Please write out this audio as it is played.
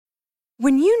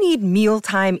When you need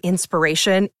mealtime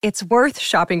inspiration, it's worth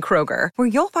shopping Kroger, where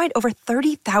you'll find over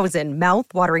 30,000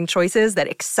 mouth-watering choices that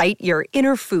excite your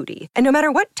inner foodie. And no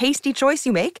matter what tasty choice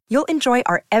you make, you'll enjoy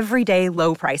our everyday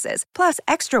low prices, plus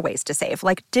extra ways to save,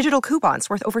 like digital coupons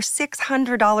worth over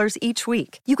 $600 each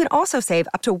week. You can also save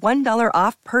up to $1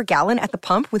 off per gallon at the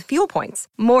pump with fuel points.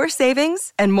 More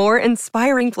savings and more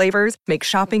inspiring flavors make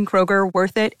shopping Kroger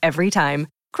worth it every time.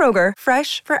 Kroger,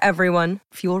 fresh for everyone.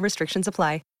 Fuel restrictions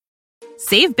apply.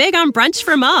 Save big on brunch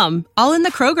for mom, all in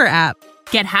the Kroger app.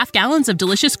 Get half gallons of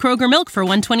delicious Kroger milk for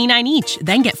 $1.29 each.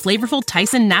 Then get flavorful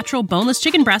Tyson natural boneless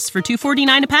chicken breasts for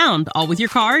 $2.49 a pound, all with your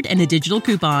card and a digital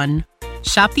coupon.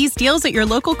 Shop these deals at your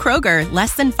local Kroger,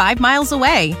 less than 5 miles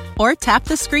away. Or tap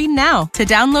the screen now to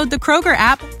download the Kroger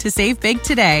app to save big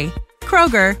today.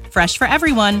 Kroger, fresh for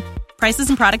everyone. Prices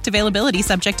and product availability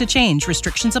subject to change.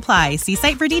 Restrictions apply. See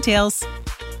site for details.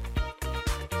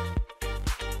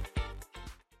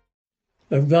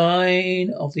 The Ride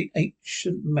of the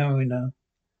Ancient Mariner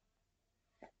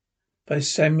by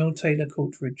Samuel Taylor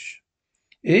Coleridge.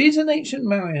 It is an ancient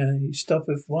mariner, he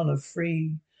stoppeth one of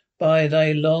three, by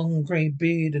thy long grey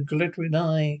beard and glittering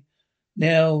eye.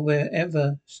 Now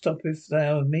wherever stoppeth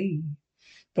thou me,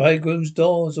 bridegroom's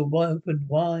doors are opened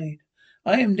wide.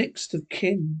 I am next of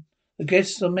kin, the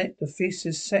guests are met, the feast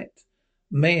is set,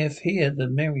 mayeth hear the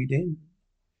merry din.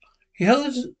 He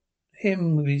holds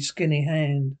him with his skinny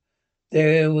hand.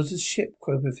 There was a ship,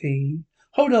 quoth he.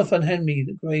 Hold off and hand me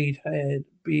the grey-haired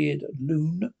beard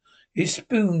loon. He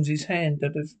spoons his hand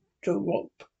that hath drop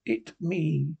it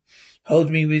me. Hold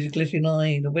me with his glittering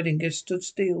eye. The wedding guest stood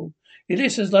still. He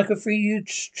listens like a 3-year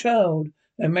child.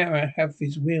 The mariner hath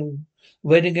his will. The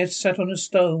wedding guest sat on a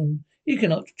stone. He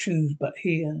cannot choose but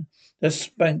hear the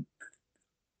spank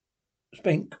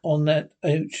on that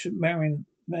ancient marine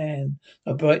man,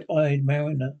 a bright-eyed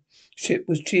mariner. Ship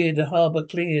was cheered, the harbour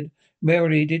cleared.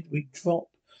 Merrily did we drop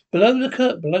below the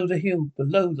kirk, below the hill,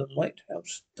 below the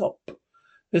lighthouse top.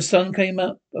 The sun came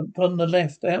up upon the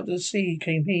left, out of the sea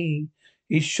came he.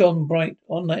 He shone bright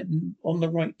on the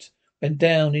right, went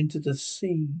down into the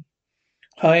sea.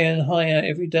 Higher and higher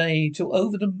every day, till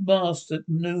over the mast at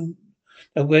noon,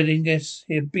 the wedding guest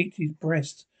here beat his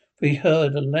breast, for he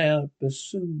heard a loud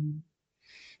bassoon.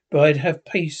 Bride have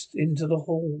paced into the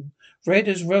hall, red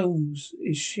as rose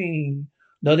is she,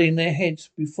 nodding their heads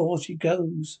before she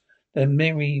goes. The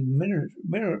merry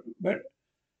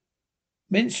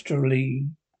minstrelly.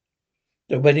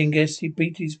 The wedding guest he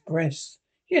beat his breast,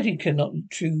 yet he cannot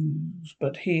choose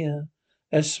but hear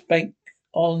that spake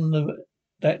on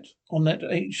that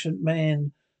ancient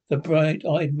man, the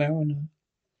bright-eyed mariner.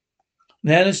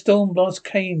 Now the storm blast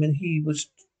came, and he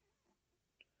was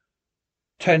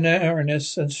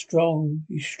tenacious and strong.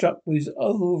 He struck with his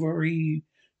ovary,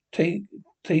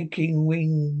 taking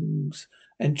wings,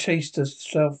 and chased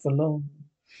herself along.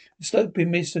 The sloping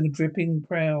mist and dripping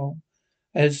prow,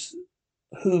 as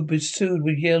who pursued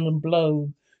with yell and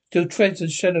blow, still treads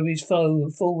and shadow his foe,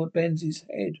 and forward bends his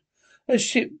head. A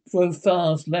ship drove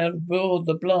fast, loud roared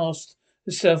the blast,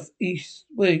 the southward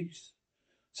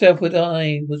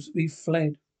we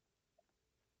fled.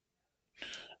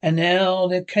 And now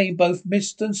there came both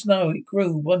mist and snow, it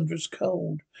grew wondrous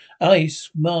cold.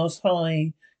 Ice, mast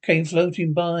high, came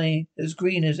floating by, as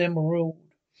green as emerald.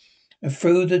 And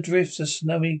through the drifts of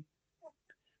snowy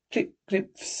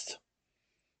cliffs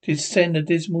did send a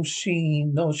dismal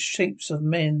sheen, nor shapes of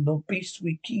men, nor beasts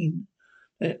we keen.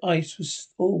 The ice was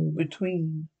all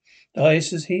between. The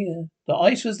ice was here, the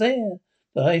ice was there,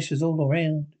 the ice was all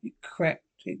around. It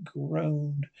cracked, it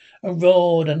groaned, and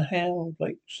roared and howled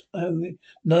like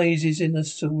noises in a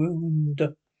swound.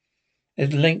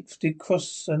 At length did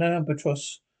cross an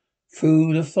albatross.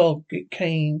 Through the fog it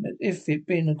came, as if it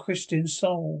been a Christian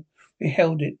soul. We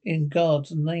held it in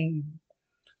God's name.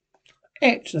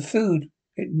 Ate the food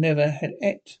it never had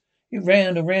ate. It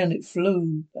round and round it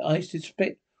flew. The ice did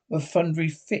split with thundery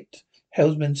fit.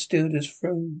 Helmsman steered us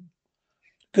through.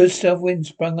 Good south wind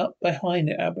sprung up behind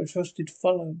it. Albatross did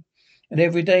follow. And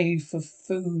every day for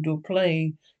food or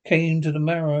play came to the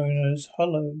mariner's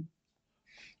hollow.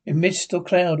 In mist or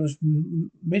cloud was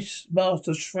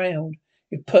master's shroud.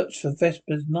 It perched for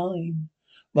vespers 9.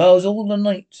 Miles all the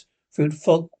night through the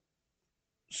fog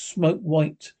smoke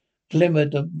white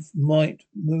glimmered the might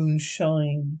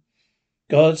moonshine.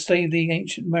 God save thee,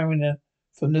 ancient mariner,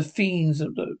 from the fiends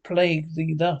that plague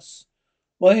thee thus.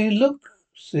 Why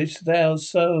lookest thou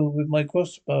so? With my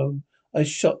crossbow I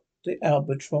shot the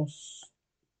albatross.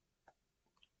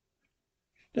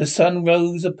 The sun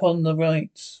rose upon the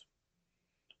right.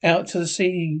 Out to the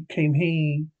sea came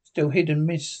he, still hid in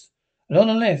mist, and on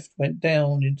the left went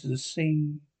down into the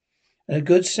sea. and a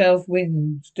good south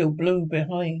wind still blew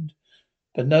behind,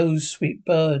 but no sweet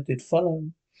bird did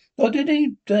follow. Nor did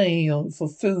any day for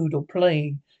food or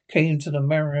play came to the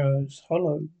Marrow's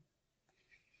hollow.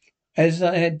 As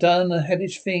I had done a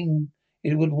hellish thing,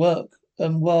 it would work,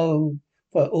 and woe,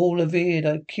 for all averred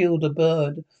I killed a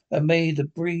bird, and made the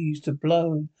breeze to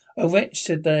blow. A wretch,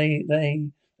 said they,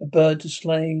 a bird to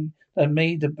slay, that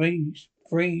made the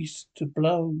breeze to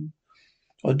blow.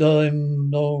 Or dim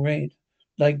nor red,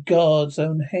 like God's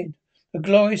own head, a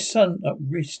glorious sun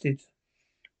upristed,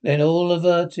 then all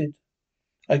averted.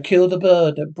 I killed the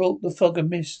bird that brought the fog and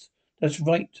mist. That's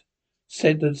right,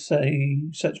 said the say,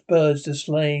 such birds to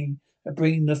slay, that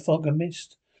bring the fog and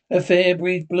mist. A fair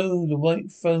breeze blew, the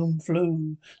white foam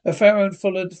flew, a pharaoh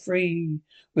followed free.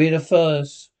 We the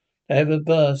first that ever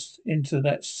burst into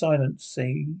that silent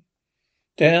sea.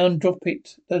 Down drop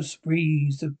it, the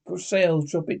breeze, the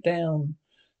sails drop it down.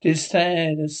 'Tis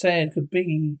sad as sad could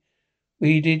be.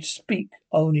 We did speak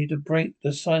only to break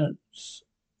the silence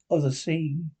of the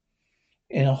sea.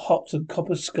 In a hot and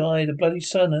copper sky, the bloody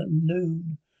sun at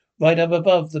noon, right up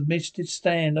above the mist did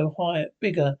stand, no higher,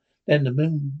 bigger than the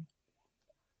moon.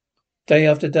 Day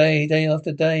after day,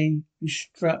 we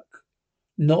struck,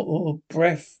 nor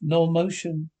breath nor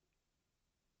motion,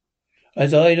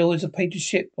 as idle as a painted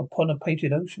ship upon a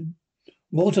painted ocean.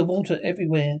 Water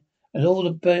everywhere, and all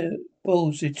the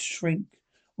bulls did shrink.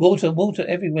 Water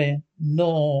everywhere,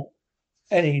 nor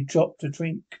any drop to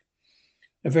drink.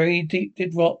 A very deep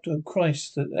did rot, oh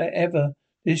Christ, that ever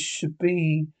this should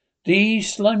be.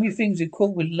 These slimy things did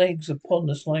crawl with legs upon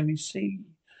the slimy sea.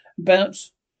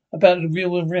 About the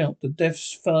reel and rout, the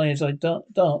death's fires I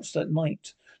danced that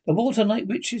night. The water like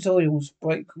witches' oils,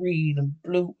 bright green and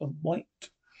blue and white.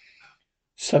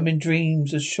 Some in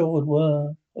dreams assured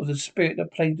were of the spirit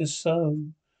that plagued us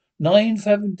so. 9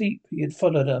 fathom deep he had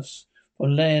followed us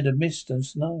from land of mist and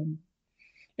snow.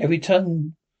 Every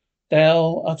tongue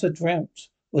thou utter drought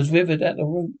was withered at the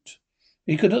root.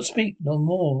 We could not speak no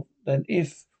more than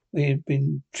if we had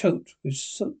been choked with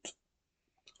soot.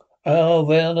 Ah,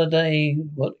 well a day,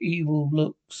 what evil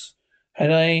looks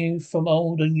had I from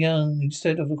old and young,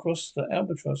 instead of across the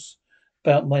albatross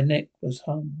about my neck was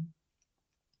hung.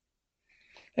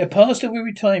 There passed a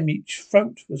weary time, each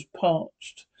throat was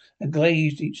parched, and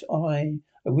glazed each eye.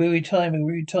 A weary time,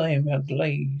 how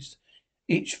glazed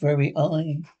each very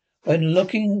eye. When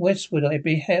looking westward I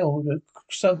beheld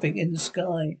something in the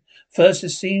sky. First it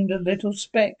seemed a little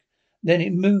speck, then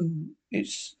it moved,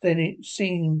 then it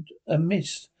seemed a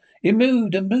mist. It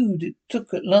moved and moved, it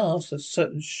took at last a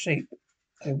certain shape,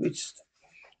 I wist.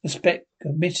 A speck, a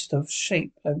mist of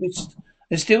shape, I wist.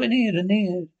 And still it neared and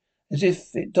neared, as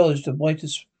if it dodged a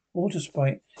whitest water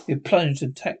sprite. It plunged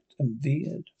and tacked and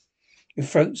veered. With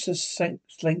throats that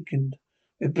lengthened,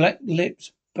 with black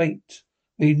lips baked.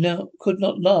 We could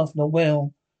not laugh nor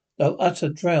wail, though utter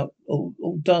drought,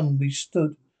 all dumb we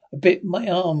stood. I bit my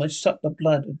arm, I sucked the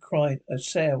blood, and cried, a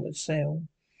sail, a sail.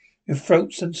 With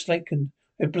throats and slackened,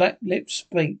 with black lips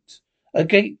spaked.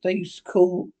 Agape they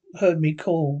heard me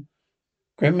call,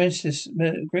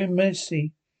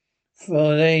 Grimmercy,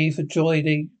 for joy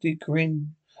they did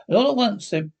grin. And all at once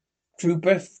their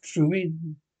breath drew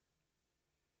in.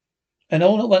 And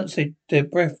all at once their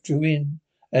breath drew in,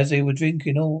 as they were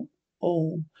drinking all.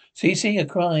 See, I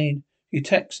cried, you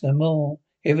tax no more,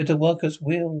 hither to work us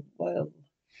well.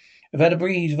 Without a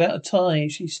breeze, without a tie,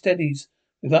 she steadies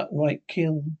with upright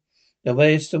keel. The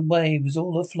western wave was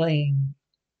all aflame.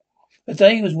 The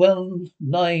day was well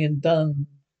nigh and done.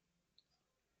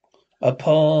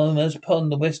 Upon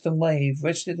the western wave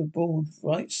rested a broad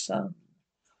bright sun.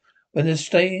 When the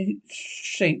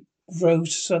shape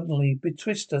rose suddenly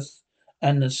betwixt us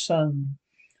and the sun.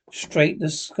 Straight the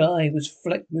sky was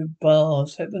flecked with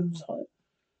bars. Heaven's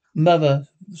mother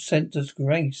sent us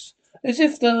grace. As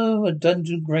if though a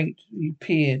dungeon grate he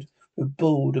peered with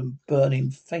bored and burning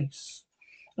face.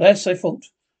 Alas, I thought,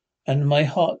 and my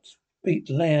heart beat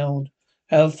loud,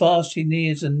 how fast she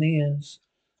nears and nears.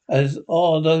 As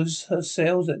are those her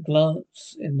sails that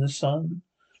glance in the sun,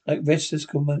 like restless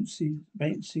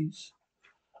comanches.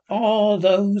 Are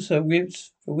those her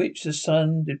ribs for which the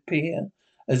sun did peer,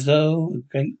 as though a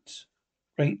great.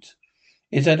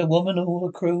 Is that a woman or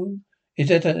a crew? Is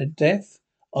that a death?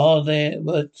 Are there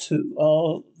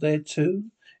two?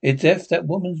 Is death that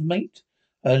woman's mate?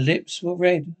 Her lips were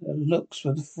red, her looks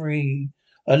were free.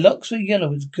 Her locks were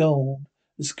yellow as gold,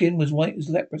 her skin was white as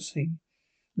leprosy.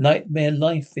 Nightmare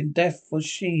life in death was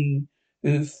she,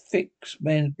 who fixed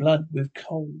men's blood with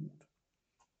cold.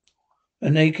 A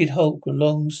naked hulk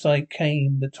alongside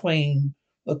came, the twain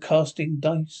were casting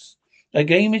dice. The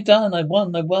game is done, I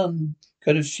won,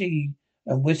 quoth she,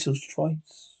 and whistles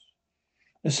twice.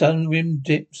 The sun rim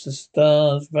dips, the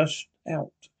stars rush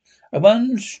out. At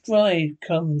one stride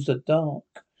comes the dark.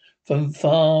 From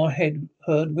far ahead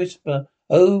heard whisper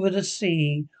over the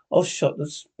sea, off shot the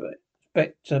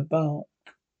spectre bark.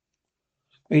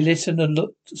 We listened and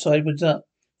looked sideways up,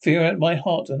 fear at my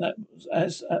heart, and that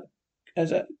was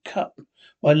as a cup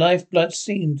my lifeblood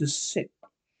seemed to sip.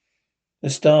 The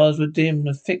stars were dim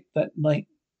and thick that night,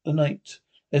 the night.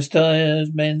 The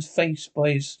stars man's face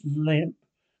by his lamp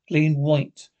gleamed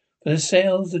white. For the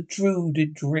sails that drew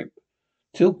did drip,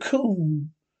 till cool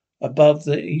above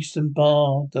the eastern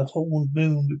bar the horned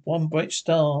moon with one bright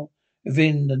star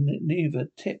within the neither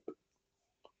tip.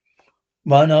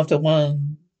 One after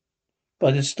one,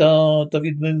 by the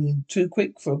star-dogged moon, too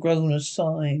quick for a groan or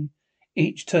sigh,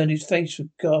 each turned his face with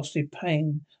ghastly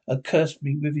pang and cursed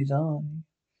me with his eye.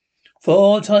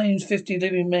 4 times 50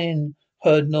 living men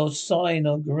heard nor sigh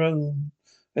nor groan.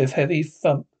 With heavy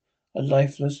thump, a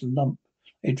lifeless lump,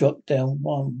 they dropped down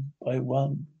one by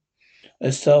one.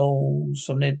 Their souls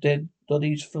from their dead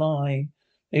bodies fly.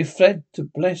 They fled to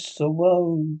bless or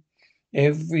woe.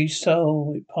 Every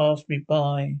soul it passed me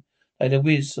by, like the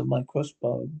whiz of my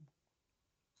crossbow.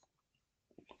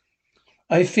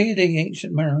 I fear thee,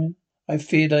 ancient mariner, I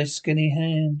fear thy skinny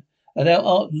hand, and thou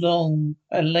art long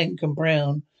and lank and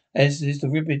brown, as is the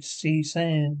ribbed sea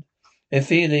sand. I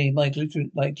fear thee, thy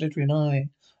glittering eye,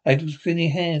 thy skinny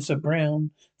hands so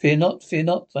brown. Fear not,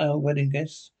 thou wedding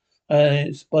guest,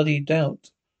 its body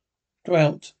drought,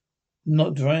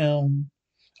 not drown.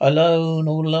 Alone,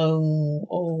 all alone,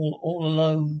 all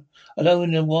alone, alone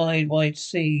in the wide, wide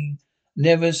sea.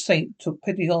 Never a saint took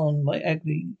pity on my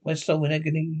agony, my soul in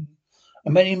agony.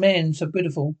 And many men so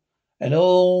beautiful, and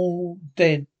all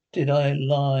dead did I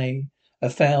lie.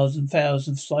 1,000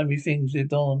 slimy things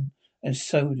lived on, and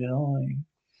so did I.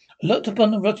 I looked upon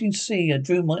the rotting sea, I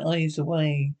drew my eyes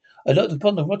away. I looked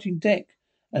upon the rotting deck,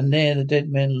 and there the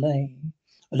dead men lay.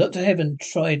 I looked to heaven,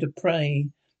 tried to pray,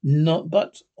 not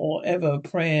but or ever a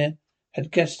prayer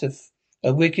had gesteth.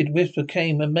 A wicked whisper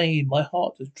came and made my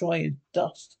heart as dry as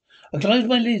dust. I closed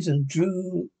my lids and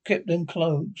kept them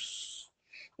close.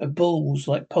 The balls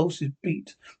like pulses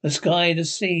beat. The sky, and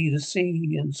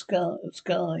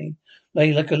sky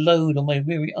lay like a load on my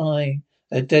weary eye.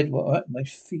 The dead were at my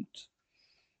feet.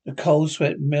 The cold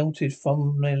sweat melted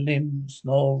from their limbs,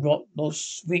 nor rot nor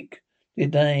shriek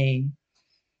did they.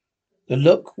 The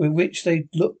look with which they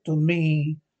looked on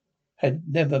me had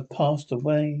never passed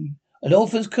away. An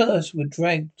orphan's curse would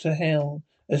drag to hell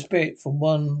a spirit from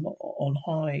one on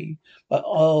high. But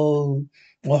oh,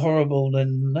 more horrible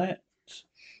than that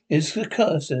is the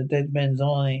curse in a dead man's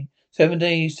eye. 7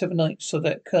 days, 7 nights saw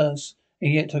that curse,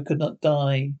 and yet I could not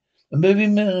die. The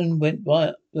moving moon went by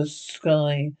up the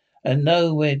sky, and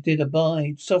nowhere did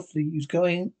abide. Softly she's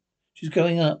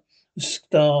going up, a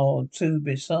star or two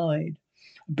beside.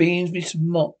 Beams me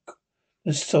smock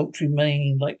the sultry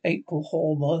main, like April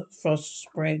hoar frost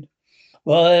spread.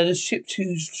 While the ship's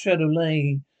huge shadow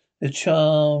lay, the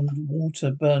charmed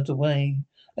water burnt away,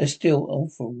 a still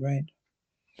awful red.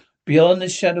 Beyond the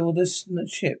shadow of the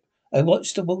ship, I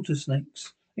watched the water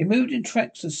snakes. They moved in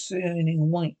tracks of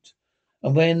shining white,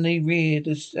 and when they reared,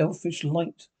 the elfish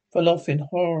light fell off in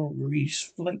hoary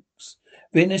flakes.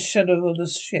 Within the shadow of the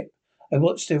ship, I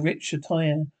watched their rich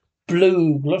attire,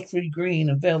 blue, glossery green,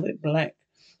 and velvet black.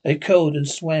 They curled and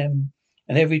swam,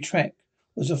 and every track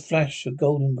was a flash of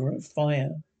golden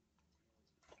fire.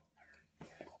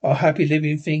 Our happy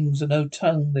living things, and no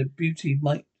tongue their beauty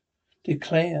might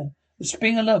declare. The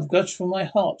spring of love gushed from my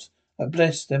heart. I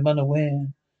blessed them unaware.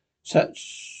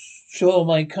 Such sure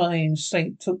my kind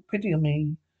saint took pity on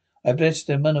me. I blessed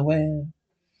them unaware.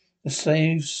 The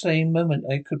same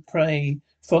moment I could pray.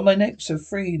 From my neck so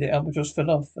free the albatross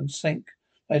fell off and sank.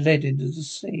 I led into the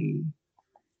sea.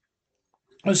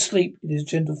 Asleep it is a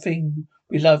gentle thing.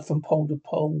 We love from pole to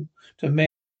pole.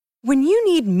 When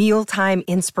you need mealtime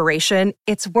inspiration,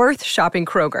 it's worth shopping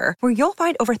Kroger, where you'll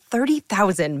find over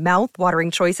 30,000 mouth-watering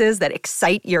choices that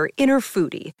excite your inner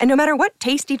foodie. And no matter what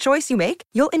tasty choice you make,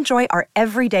 you'll enjoy our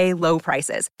everyday low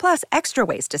prices, plus extra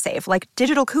ways to save, like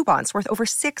digital coupons worth over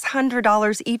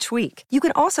 $600 each week. You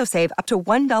can also save up to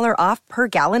 $1 off per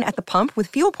gallon at the pump with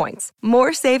fuel points.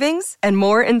 More savings and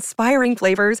more inspiring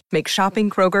flavors make shopping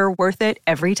Kroger worth it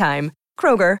every time.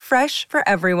 Kroger, fresh for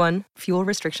everyone. Fuel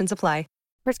restrictions apply.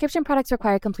 Prescription products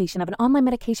require completion of an online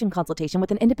medication consultation with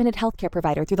an independent healthcare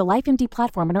provider through the LifeMD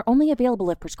platform and are only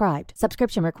available if prescribed.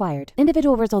 Subscription required.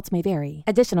 Individual results may vary.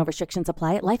 Additional restrictions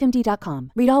apply at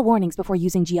lifemd.com. Read all warnings before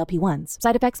using GLP-1s.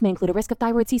 Side effects may include a risk of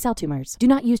thyroid C-cell tumors. Do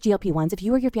not use GLP-1s if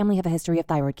you or your family have a history of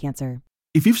thyroid cancer.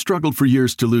 If you've struggled for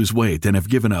years to lose weight and have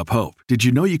given up hope, did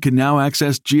you know you can now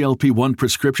access GLP-1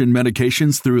 prescription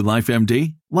medications through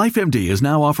LifeMD? LifeMD is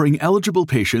now offering eligible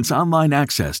patients online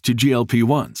access to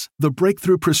GLP-1s, the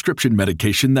breakthrough prescription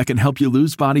medication that can help you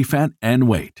lose body fat and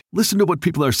weight. Listen to what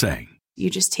people are saying. You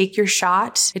just take your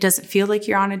shot. It doesn't feel like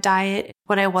you're on a diet.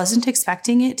 What I wasn't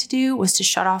expecting it to do was to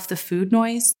shut off the food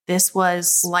noise. This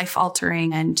was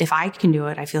life-altering, and if I can do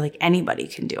it, I feel like anybody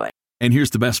can do it. And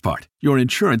here's the best part. Your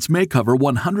insurance may cover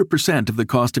 100% of the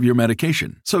cost of your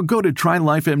medication. So go to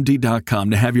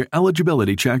TryLifeMD.com to have your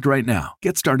eligibility checked right now.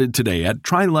 Get started today at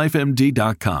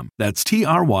TryLifeMD.com. That's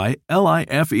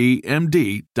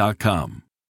TryLifeMD.com.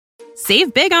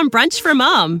 Save big on brunch for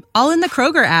mom, all in the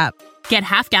Kroger app. Get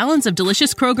half gallons of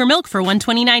delicious Kroger milk for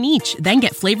 $1.29 each. Then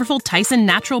get flavorful Tyson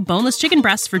natural boneless chicken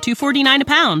breasts for $2.49 a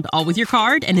pound, all with your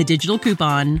card and a digital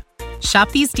coupon.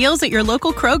 Shop these deals at your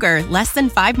local Kroger, less than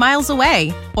 5 miles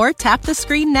away. Or tap the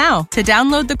screen now to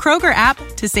download the Kroger app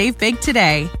to save big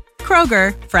today.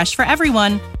 Kroger, fresh for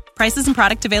everyone. Prices and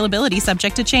product availability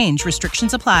subject to change.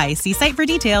 Restrictions apply. See site for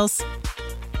details.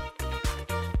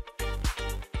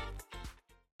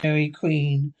 Mary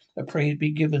Queen, a praise be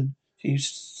given. She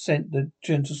sent the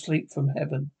gentle sleep from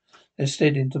heaven. They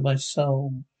slid into my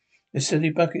soul. The silly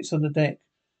buckets on the deck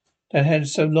that had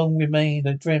so long remained,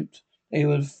 I dreamt they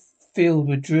were filled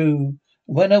with dew.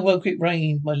 And when I woke it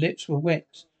rained, my lips were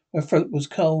wet, my throat was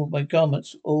cold, my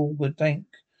garments all were dank.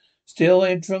 Still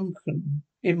I had drunken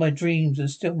in my dreams, and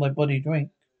still my body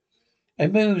drank. I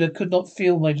moved, I could not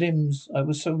feel my limbs, I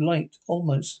was so light,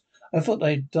 almost. I thought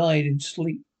I had died in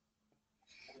sleep,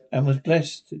 and was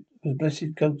blessed with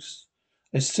blessed ghosts.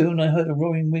 As soon I heard a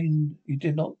roaring wind, you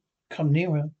did not come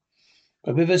nearer.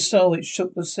 But with a soul it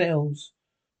shook the sails,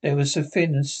 they were so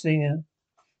thin and sere.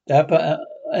 The upper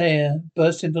air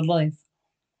burst into life.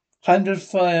 100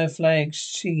 fire flags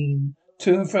sheen.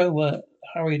 To and fro were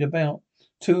hurried about.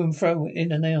 To and fro,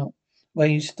 in and out.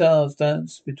 Raised stars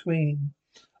danced between.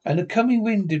 And the coming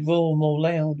wind did roar more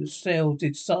loud. The sails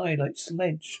did sigh like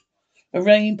sledge. The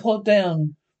rain poured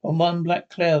down on one black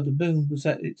cloud. The moon was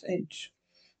at its edge.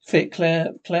 Thick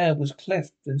cloud was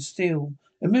cleft and still.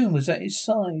 The moon was at its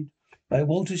side. By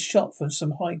water shot from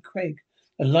some high crag.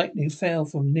 The lightning fell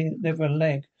from never a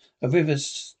leg. A river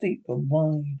steep and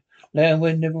wide. Loud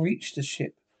wind never reached the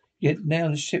ship. Yet now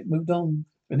the ship moved on.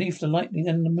 Beneath the lightning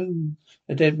and the moon.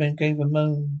 The dead men gave a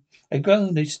moan. They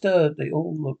groaned, they stirred, they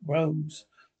all rose.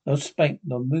 Nor spake,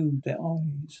 nor moved their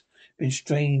eyes. Been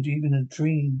strange, even a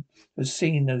dream, was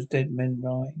seen those dead men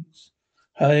rise.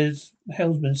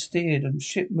 Helmsman steered and the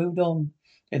ship moved on.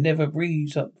 It never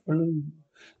breeze up blew.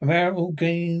 The marrow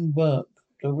gained work,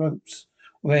 the ropes,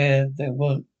 where they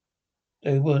weren't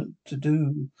to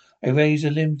do. I raised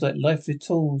the limbs like lifeless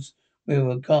tools. We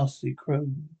were a ghastly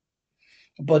crew.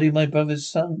 A body, my brother's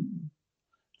son,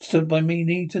 stood by me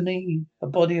knee to knee. A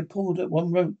body had pulled at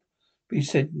one rope, but he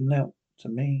said knelt to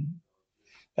me.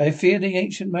 I fear the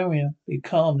ancient Maria. Be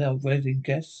calm, thou wedding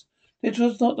guest. It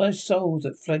was not thy souls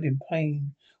that fled in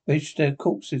pain, which their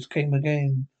corpses came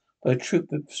again, but a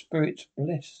troop of spirits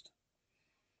blessed.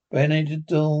 When it had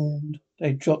dawned,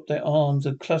 they dropped their arms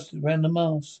and clustered round the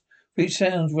mast. Three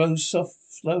sounds rose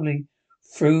slowly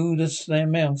through their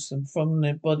mouths and from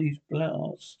their bodies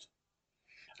blast.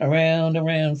 Around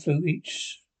flew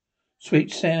each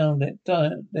sweet sound that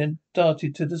then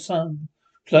darted to the sun.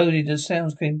 Slowly the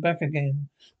sounds came back again,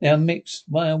 now mixed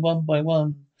one by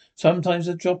one. Sometimes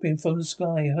a dropping from the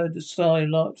sky, heard the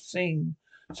skylarks sing.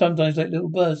 Sometimes like little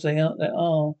birds they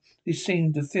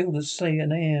seemed to fill the sea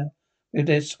and air with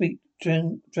their sweet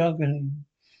juggling.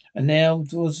 And now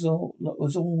it was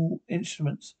all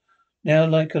instruments, now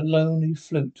like a lonely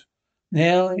flute.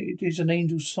 Now it is an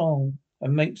angel's song,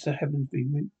 and makes the heavens be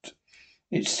mute.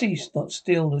 It ceased, not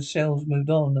still, the sails moved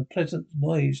on, a pleasant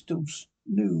noise till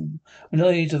noon, a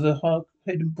noise of a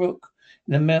hidden brook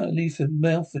in the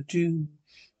mouth of June.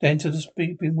 Then to the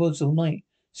sleeping woods all night,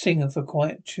 singing for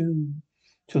quiet tune.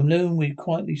 Till noon we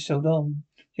quietly sailed on,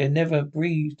 yet never a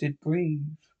breeze did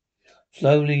breathe.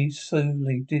 Slowly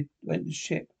went the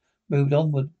ship, moved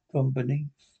onward from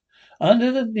beneath.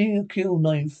 Under the near keel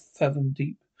 9 fathom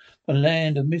deep, a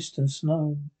land of mist and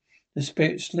snow. The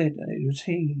spirit slid, and it was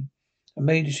he, and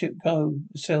made the ship go.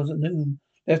 The sails at noon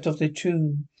left off their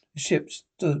tune. The ship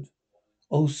stood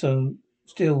also.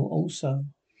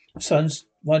 The sun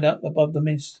right up above the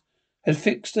mist had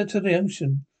fixed her to the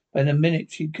ocean. But in a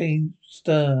minute she came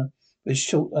stir with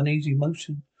short uneasy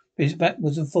motion. His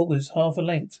backwards and forwards half a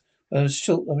length, with a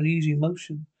short uneasy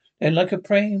motion. Then like a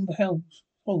praying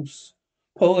horse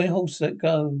let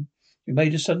go. He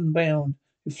made a sudden bound.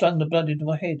 He flung the blood into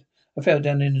my head. I fell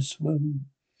down in a swoon.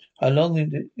 How long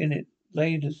in it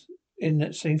lay in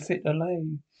that same fit I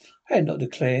lay. I had not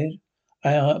declared,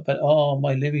 but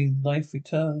my living life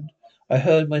returned. I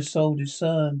heard my soul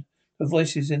discerned the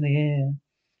voices in the air.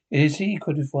 It is he,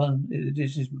 quoted one, it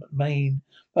is his main,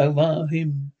 by one of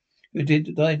him who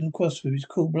died on the cross with his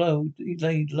cool blow, he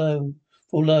laid low,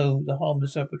 full low, the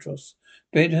harmless albatross.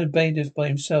 Bed had bathed by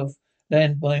himself,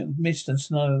 land by mist and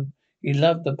snow. He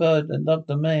loved the bird and loved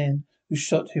the man who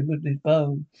shot him with his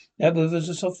bow. Now was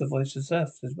a softer voice as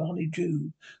soft as honey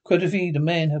dew. Quoted he, the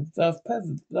man have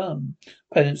done,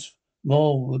 penance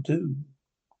more will do.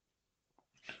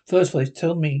 First voice,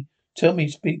 tell me,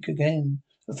 speak again.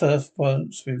 The first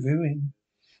once reviewing.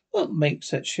 What makes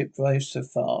that ship drive so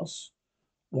fast?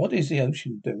 What is the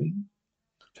ocean doing?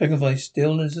 Second voice,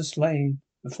 still as a slave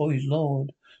before his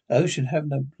lord. The ocean have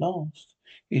no blast.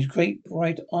 His great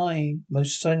bright eye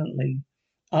most silently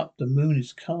up the moon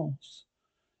is cast.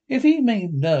 If he may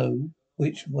know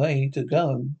which way to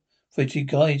go, for she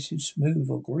guides him smooth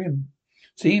or grim.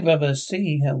 See, brother,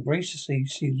 see how graciously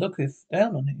she looketh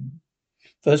down on him.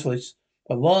 First voice,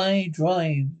 but why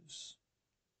drives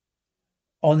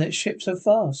on that ship so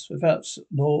fast, without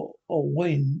nor or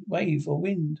wind, wave or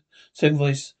wind? Second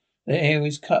voice, the air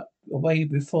is cut away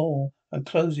before and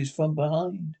closes from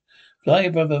behind. Fly,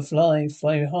 brother, fly,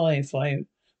 fly high, fly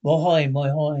more high, more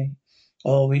high.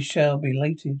 Oh, we shall be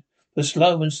lated, for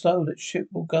slow and slow that ship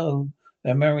will go.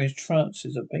 Their marriage trance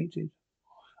is abated.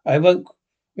 I woke,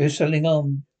 we're sailing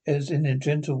on, as in a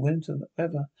gentle winter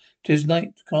weather. 'Tis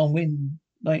night, calm wind,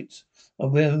 night. A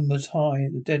wind was high,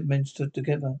 the dead men stood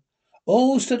together.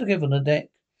 All stood together on the deck,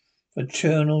 for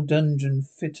churnal dungeon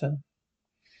fitter,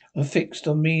 and fixed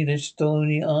on me their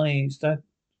stony eyes that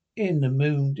in the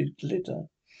moon did glitter.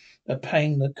 The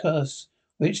pang, the curse,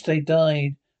 which they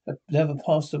died, have never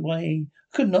passed away.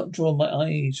 I could not draw my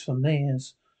eyes from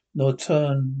theirs, nor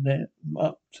turn them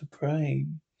up to pray.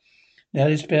 Now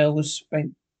this spell was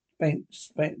spent,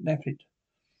 napped.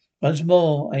 Once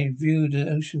more I viewed the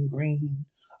ocean green.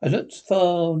 I looked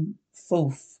far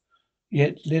forth,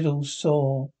 yet little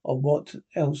saw of what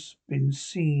else been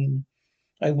seen.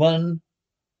 I one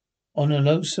on a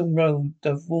lonesome road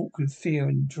doth walk with fear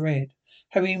and dread.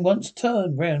 Having once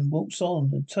turned round, walks on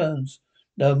and turns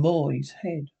no more his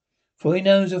head. For he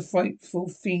knows a frightful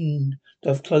fiend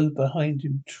doth close behind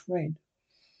him tread.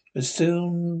 But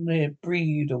soon there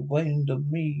breathed a wind of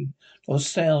me, nor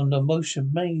sound nor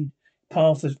motion made.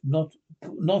 Passeth not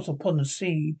upon the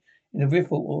sea, in a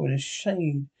ripple or in a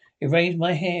shade. It raised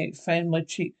my hair, it fanned my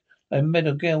cheek, like a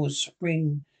meadow gale of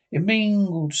spring. It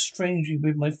mingled strangely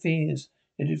with my fears,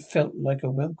 yet it felt like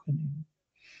a welcoming.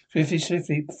 Swiftly,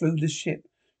 swiftly through the ship,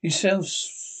 yourself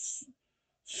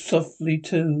softly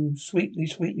too, sweetly,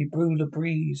 sweetly blew the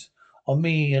breeze. On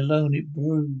me alone it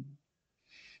blew.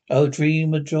 Oh,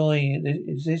 dream of joy,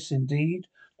 is this indeed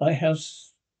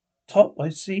lighthouse top I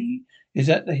see? Is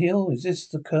that the hill? Is this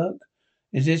the kirk?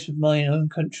 Is this my own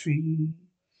country?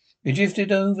 We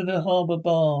drifted over the harbour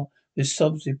bar with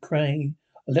sobs we pray.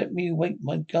 Or let me wake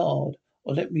my guard,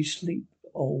 or let me sleep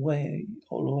all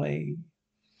away.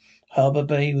 Harbour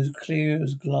Bay was clear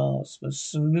as glass, but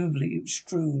smoothly it was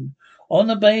strewn. On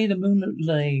the bay the moonlit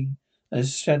lay,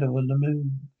 as the shadow of the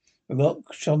moon. The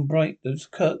rock shone bright, the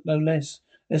kirk no less.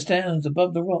 There stands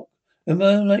above the rock, the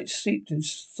moonlight steeped in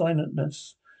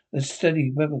silentness, the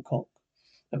steady weathercock.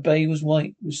 The bay was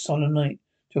white with solemn night,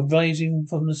 till rising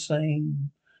from the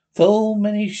same. Full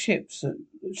many ships that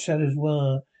shadows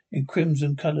were, in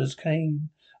crimson colours came.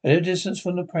 At a distance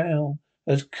from the prow,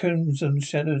 those crimson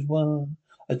shadows were.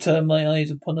 I turned my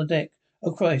eyes upon the deck.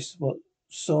 Oh Christ, what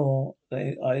saw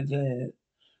I there?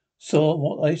 Saw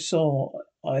what I saw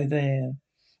I there.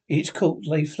 Each corpse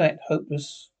lay flat,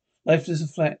 lifeless and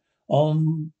flat,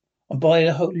 on by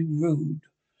the holy rood.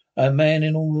 A man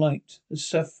in all light, a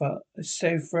sapphire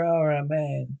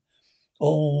man.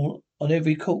 All on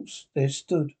every corpse there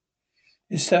stood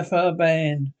his sapphire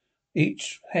band.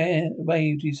 Each hand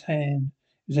waved his hand.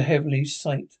 It was a heavenly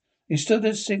sight. They stood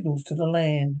as signals to the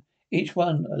land, each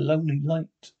one a lonely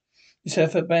light. His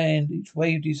sapphire band, each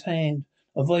waved his hand.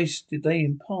 A voice did they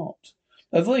impart.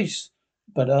 A voice,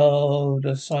 but oh,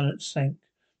 the silence sank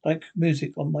like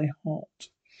music on my heart.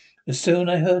 As soon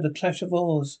I heard the clash of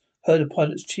oars, heard a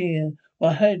pilot's cheer.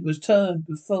 My head was turned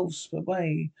with false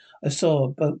away. I saw a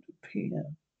boat appear.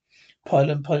 Pilot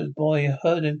and pilot's boy, I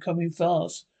heard him coming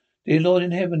fast. Dear Lord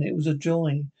in heaven, it was a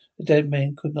joy the dead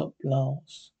man could not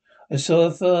blast. I saw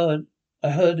a third,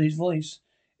 I heard his voice.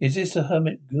 Is this the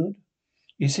hermit good?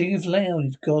 He singeth loud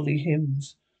his godly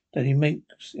hymns that he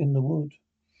makes in the wood.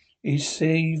 He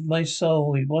saved my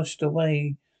soul, he washed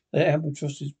away the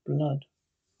albatross's blood.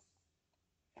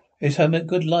 His hermit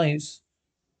good lives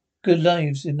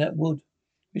in that wood.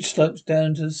 which slopes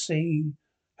down to the sea.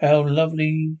 How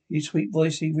lovely his sweet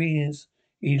voice he rears.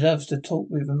 He loves to talk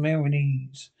with a merry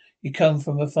ease. He come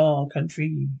from a far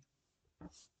country.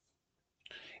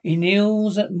 He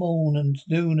kneels at morn and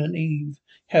noon and eve,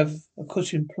 have a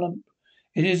cushion plump.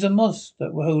 It is a moss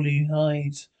that wholly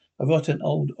hides a rotten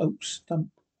old oak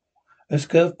stump. A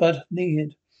scurf bud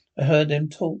neared. I heard them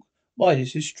talk. Why,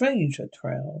 this is strange, I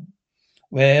trow.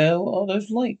 Where are those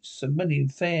lights, so many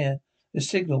and fair, the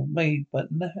signal made but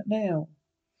now?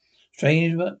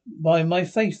 Strange, but by my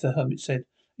faith, the hermit said,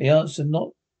 they answer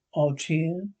not our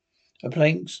cheer. The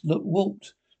planks look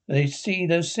warped. They see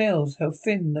those sails, how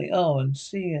thin they are and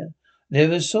sere.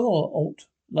 Never saw aught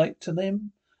like to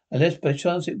them, unless by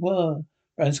chance it were.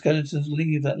 Brown skeletons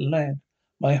leave that lad,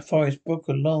 my forest brook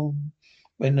along.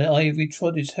 When the ivy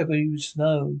trod is heavy with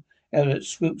snow, how that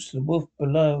swoops the wolf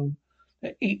below,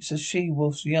 that eats a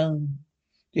she-wolf's young.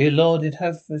 Dear Lord, it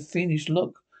have a fiendish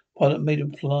look, Pilot made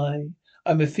reply.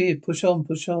 I'm afeard, push on,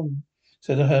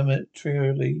 said the hermit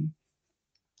cheerily.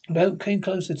 The boat came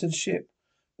closer to the ship,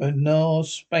 but nor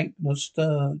spake nor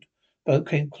stirred. Boat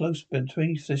came close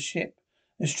beneath the ship,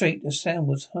 and straight the sound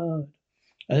was heard.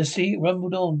 And the sea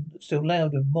rumbled on, still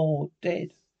louder and more dead.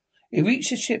 It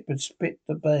reached the ship and split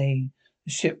the bay.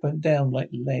 The ship went down like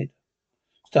lead.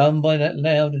 Stunned by that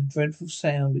loud and dreadful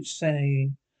sound which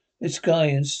sang, the sky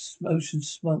and ocean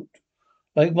smoked.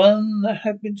 Like one that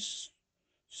had been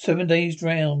 7 days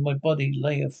drowned, my body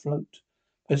lay afloat.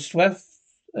 But swift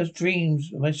as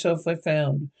dreams myself I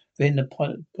found within the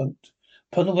pilot boat.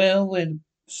 Upon the well where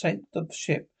sank the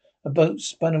ship, a boat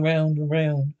spun around and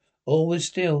round. All was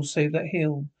still, save that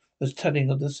hill was telling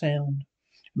of the sound.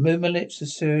 I moved my lips, the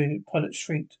serious pilot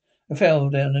shrieked, and fell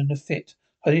down in a fit.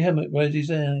 Holy hermit raised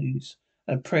his eyes,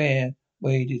 and prayer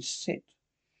where he did sit.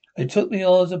 I took the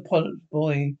oars of pilot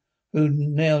boy, who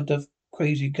now doth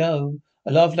crazy go.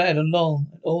 I laughed loud and long,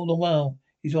 and all the while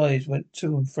his eyes went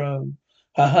to and fro.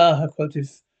 Ha ha, I quoted,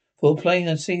 for plain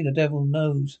I see the devil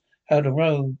knows how to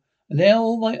row. And now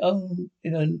all my own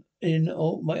in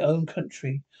all my own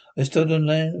country, I stood on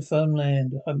land, firm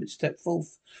land. The hermit stepped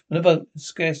forth from the boat, and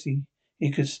scarcely he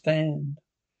could stand.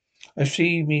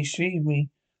 Shrieve me,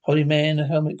 holy man, the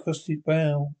hermit crossed his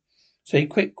brow. Say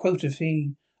quick, quoth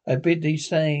he, I bid thee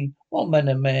say, what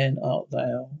manner man art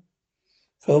thou?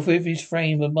 Forthwith his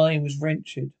frame of mind was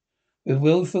wrenched with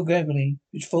wilful agony,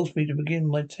 which forced me to begin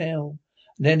my tale,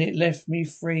 and then it left me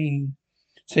free.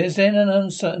 Since then an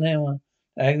uncertain hour,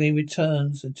 the agony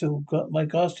returns, until my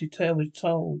ghastly tale is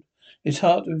told. His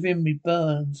heart within me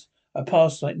burns. I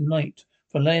pass like night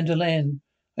from land to land,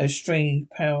 I have strange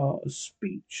power of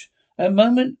speech. At a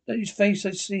moment that his face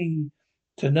I see,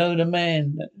 to know the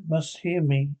man that must hear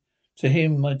me, to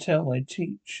him my tale I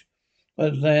teach.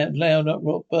 But loud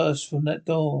uproar bursts from that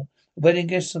door. The wedding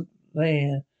guests are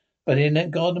there, but in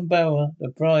that garden bower, the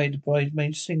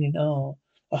bridesmaids singing are.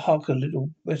 I hark a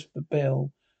little whisper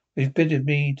bell, which biddeth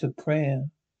me to prayer.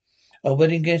 Our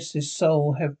wedding guests this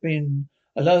soul have been,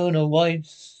 alone on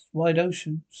wide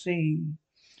ocean sea.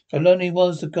 So lonely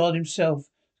was the God himself,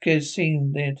 scarce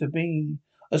seemed there to be.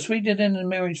 A sweeter than the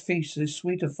marriage feast, is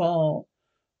sweeter far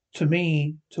to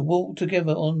me to walk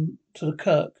together on to the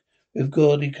kirk with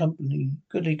goodly company,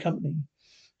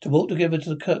 to walk together to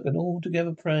the kirk and all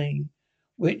together pray,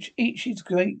 which each his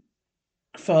great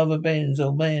father bends,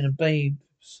 old man and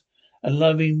babes, and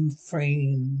loving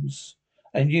frames,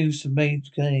 and youths and maids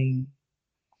gay.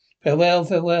 Farewell,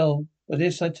 farewell, but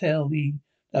this I tell thee,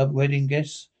 thou wedding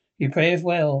guest, he prayeth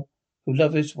well, who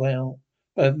loveth well,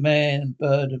 both man and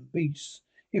bird and beast.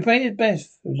 He prayeth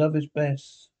best, who loveth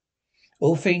best.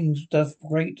 All things doth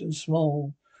great and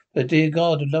small, the dear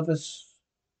God who loveth,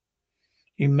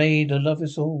 he made and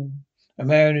loveth all. A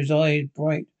man whose eyes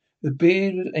bright, with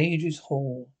beard with ages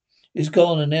hoar, is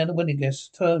gone, and now the wedding guests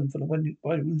turn for the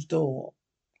bridegroom's door.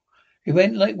 He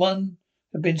went like one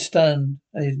had been stunned,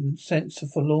 and his sense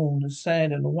of forlorn, and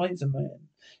sad and a wiser man.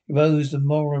 He rose the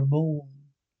morrow morn.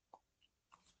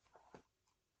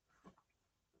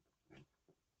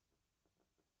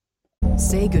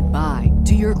 Say goodbye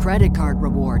to your credit card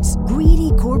rewards.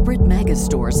 Greedy corporate mega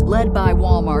stores, led by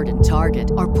Walmart and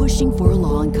Target, are pushing for a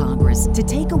law in Congress to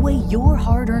take away your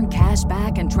hard-earned cash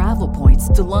back and travel points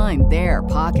to line their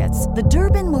pockets. The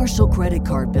Durbin-Marshall credit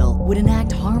card bill would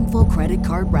enact harmful credit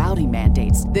card routing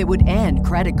mandates that would end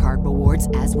credit card rewards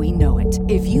as we know it.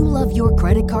 If you love your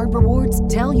credit card rewards,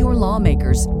 tell your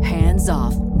lawmakers, hands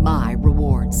off my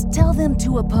rewards. Tell them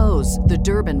to oppose the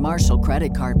Durbin-Marshall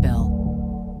credit card bill.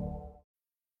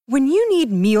 When you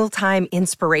need mealtime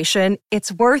inspiration, it's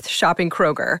worth shopping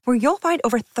Kroger, where you'll find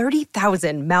over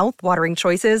 30,000 mouth-watering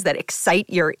choices that excite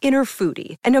your inner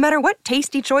foodie. And no matter what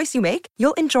tasty choice you make,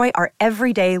 you'll enjoy our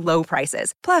everyday low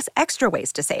prices, plus extra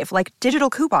ways to save, like digital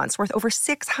coupons worth over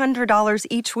 $600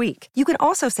 each week. You can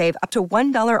also save up to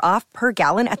 $1 off per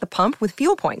gallon at the pump with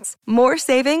fuel points. More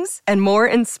savings and more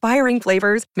inspiring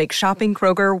flavors make shopping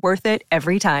Kroger worth it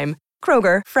every time.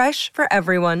 Kroger, fresh for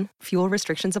everyone. Fuel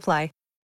restrictions apply.